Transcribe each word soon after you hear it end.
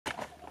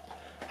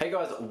Hey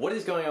guys, what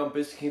is going on?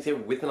 BoosterKings here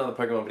with another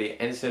Pokemon video,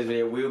 and in today's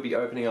video we will be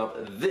opening up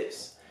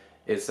this.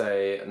 It's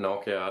a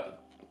knockout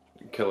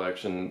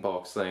collection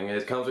box thing.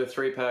 It comes with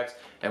 3 packs,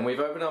 and we've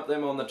opened up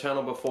them on the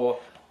channel before,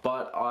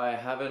 but I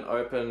haven't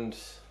opened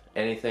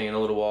anything in a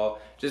little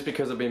while, just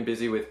because I've been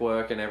busy with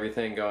work and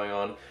everything going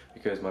on,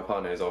 because my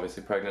partner is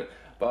obviously pregnant.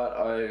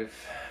 But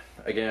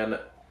again,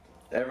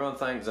 everyone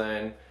thank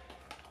Zane.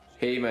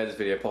 He made this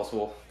video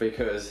possible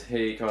because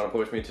he kind of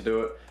pushed me to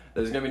do it.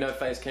 There's going to be no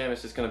face cam,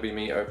 it's just going to be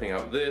me opening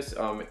up this.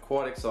 I'm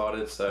quite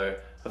excited, so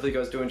hopefully you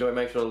guys do enjoy.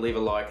 Make sure to leave a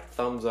like,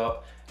 thumbs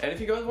up, and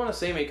if you guys want to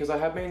see me, because I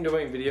have been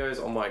doing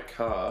videos on my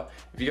car,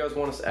 if you guys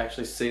want to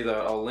actually see that,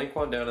 I'll link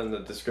one down in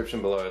the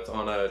description below. It's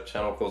on a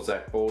channel called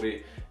Zach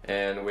Baldy,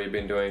 and we've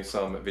been doing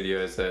some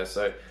videos there.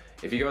 So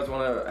if you guys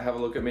want to have a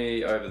look at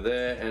me over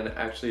there and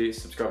actually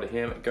subscribe to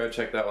him, go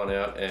check that one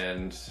out,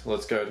 and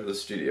let's go to the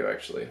studio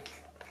actually.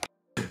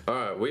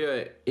 Alright, we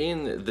are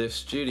in the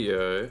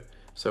studio.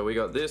 So we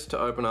got this to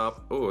open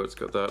up. Oh, it's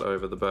got that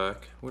over the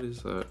back. What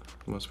is that?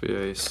 Must be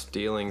a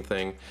stealing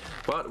thing.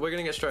 But we're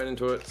gonna get straight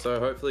into it. So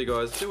hopefully you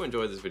guys do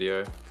enjoy this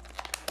video.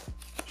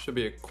 Should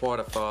be quite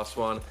a fast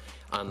one.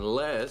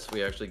 Unless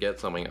we actually get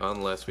something.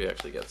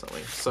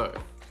 So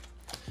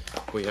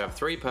we have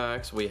 3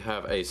 packs. We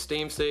have a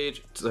Steam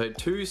Siege. So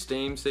 2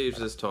 Steam Siege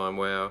this time.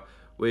 Wow.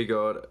 We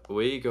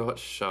got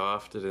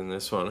shafted in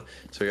this one.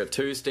 So we got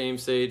 2 Steam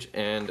Siege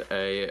and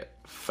a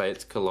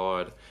Fates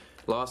Collide.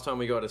 Last time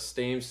we got a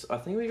I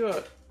think we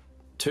got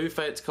 2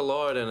 Fates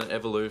Collide and an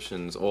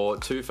Evolutions, or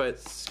 2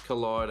 Fates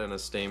Collide and a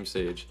Steam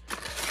Siege.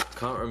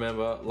 Can't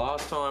remember.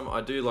 Last time,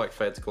 I do like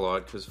Fates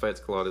Collide, because Fates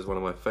Collide is one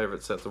of my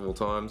favourite sets of all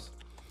times.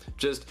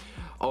 Just,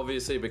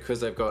 obviously, because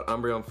they've got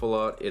Umbreon Full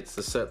Art, it's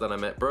the set that I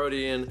met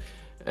Brody in,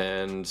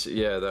 and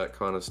yeah, that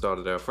kind of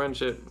started our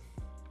friendship.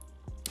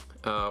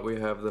 We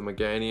have the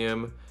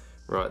Meganium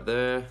right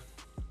there.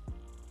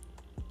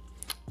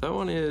 That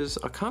one is,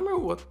 I can't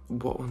remember what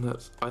one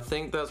that's, I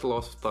think that's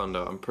Lost Thunder.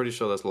 I'm pretty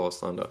sure that's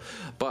Lost Thunder.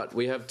 But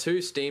we have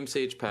 2 Steam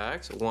Siege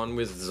packs, one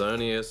with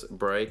Xerneas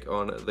Break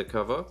on the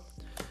cover.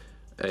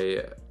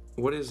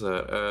 What is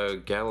that? A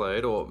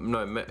Gallade, or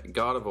no,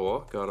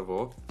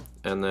 Gardevoir,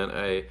 and then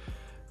a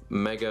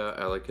Mega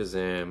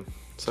Alakazam.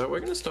 So we're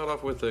gonna start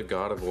off with the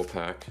Gardevoir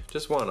pack,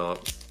 just one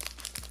up.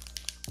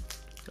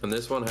 And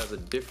this one has a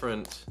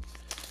different,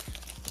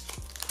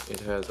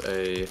 it has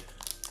a,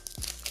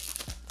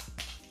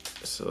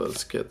 so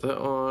let's get that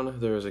on.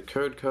 There is a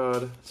code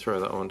card. Throw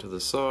that one to the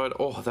side.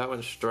 Oh, that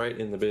went straight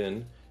in the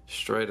bin.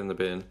 Straight in the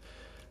bin.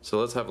 So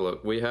let's have a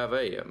look. We have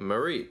a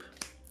Mareep,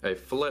 a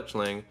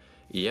Fletchling,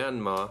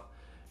 Yanma,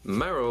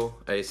 Marill,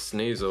 a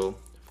Sneasel,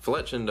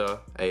 Fletchinder,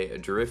 a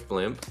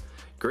Drifblimp,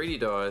 Greedy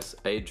Dice,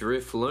 a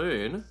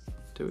Drifloon.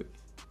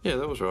 Yeah,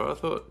 that was right. I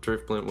thought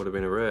Drifblimp would have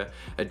been a rare.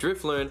 A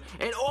Drifloon,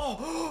 and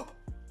oh!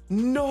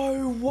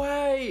 No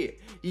way!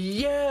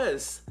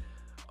 Yes!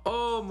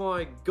 Oh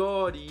my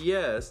god,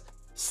 yes!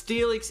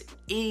 Steelix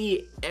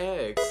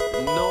EX,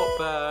 not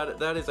bad.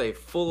 That is a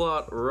full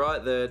art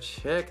right there.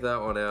 Check that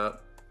one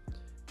out.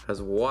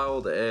 Has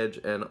Wild Edge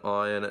and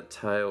Iron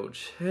Tail.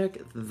 Check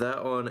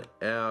that one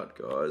out,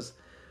 guys.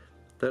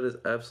 That is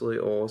absolutely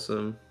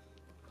awesome.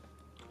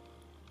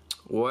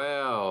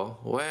 Wow,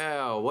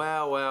 wow,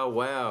 wow, wow,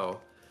 wow.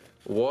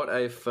 What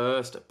a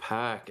first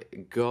pack,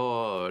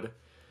 God.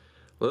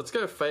 Let's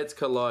go Fates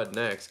Collide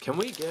next. Can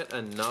we get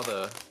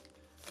another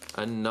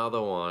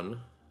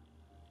one?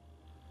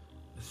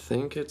 I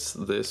think it's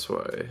this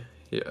way.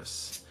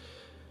 Yes.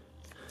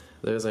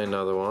 There's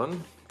another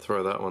one.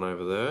 Throw that one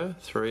over there.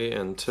 3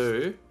 and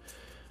 2.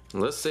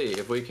 And let's see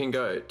if we can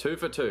go 2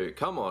 for 2.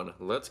 Come on,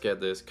 let's get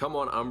this. Come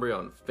on,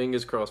 Umbreon.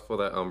 Fingers crossed for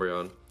that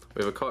Umbreon.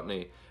 We have a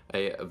Cottony,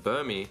 a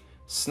Burmy,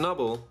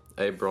 Snubble,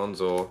 a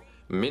Bronzor,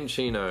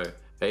 Minchino,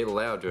 a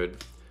Loudred,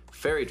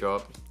 Fairy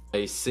Drop,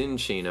 a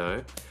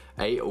Cinchino,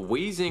 a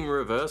Wheezing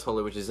Reverse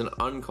Holo, which is an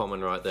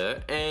uncommon right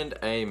there, and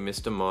a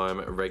Mr.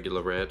 Mime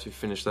regular rare to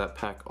finish that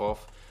pack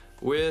off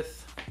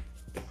with.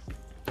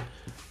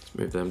 Let's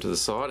move them to the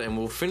side, and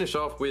we'll finish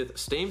off with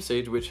Steam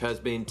Siege, which has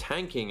been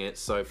tanking it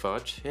so far.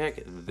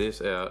 Check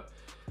this out.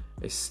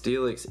 A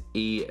Steelix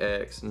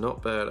EX,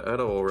 not bad at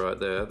all right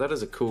there. That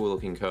is a cool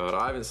looking card.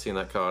 I haven't seen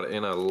that card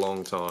in a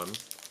long time.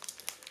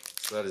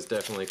 So that is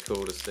definitely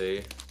cool to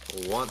see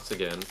once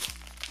again.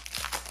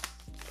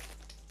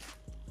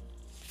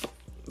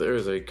 There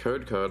is a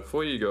code card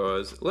for you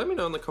guys. Let me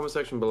know in the comment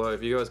section below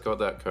if you guys got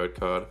that code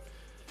card.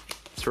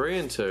 3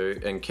 and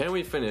 2, and can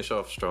we finish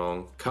off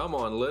strong? Come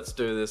on, let's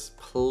do this,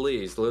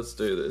 please, let's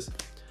do this.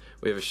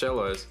 We have a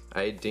Shellos,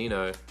 a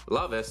Dino,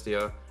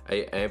 Larvestia,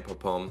 a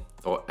Ampom,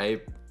 or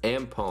a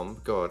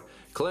Ampom, god,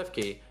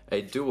 Klefki,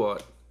 a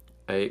Duot,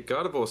 a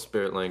Gardevoir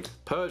Spirit Link,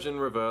 Persian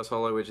Reverse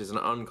Holo, which is an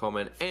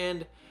uncommon,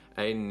 and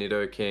a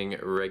Nidoking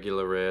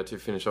regular rare to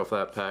finish off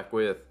that pack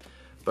with.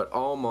 But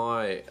oh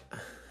my,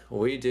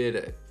 we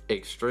did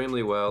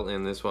extremely well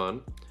in this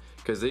one,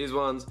 because these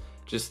ones,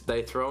 just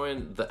they throw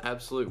in the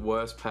absolute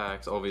worst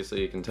packs, obviously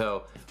you can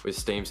tell, with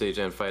Steam Siege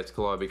and Fates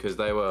Collide, because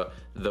they were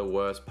the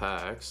worst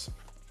packs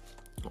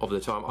of the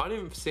time. I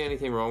didn't see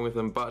anything wrong with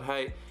them, but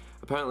hey,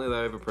 Apparently they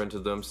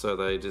overprinted them, so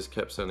they just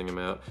kept sending them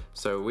out.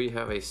 So we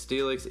have a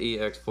Steelix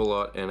EX Full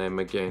Art and a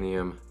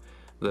Meganium,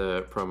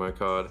 the promo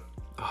card.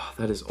 Oh,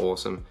 that is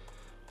awesome.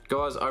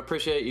 Guys, I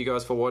appreciate you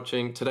guys for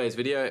watching today's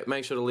video.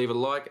 Make sure to leave a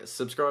like,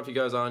 subscribe if you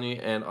guys are new,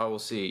 and I will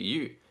see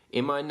you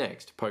in my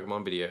next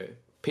Pokemon video.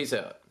 Peace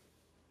out.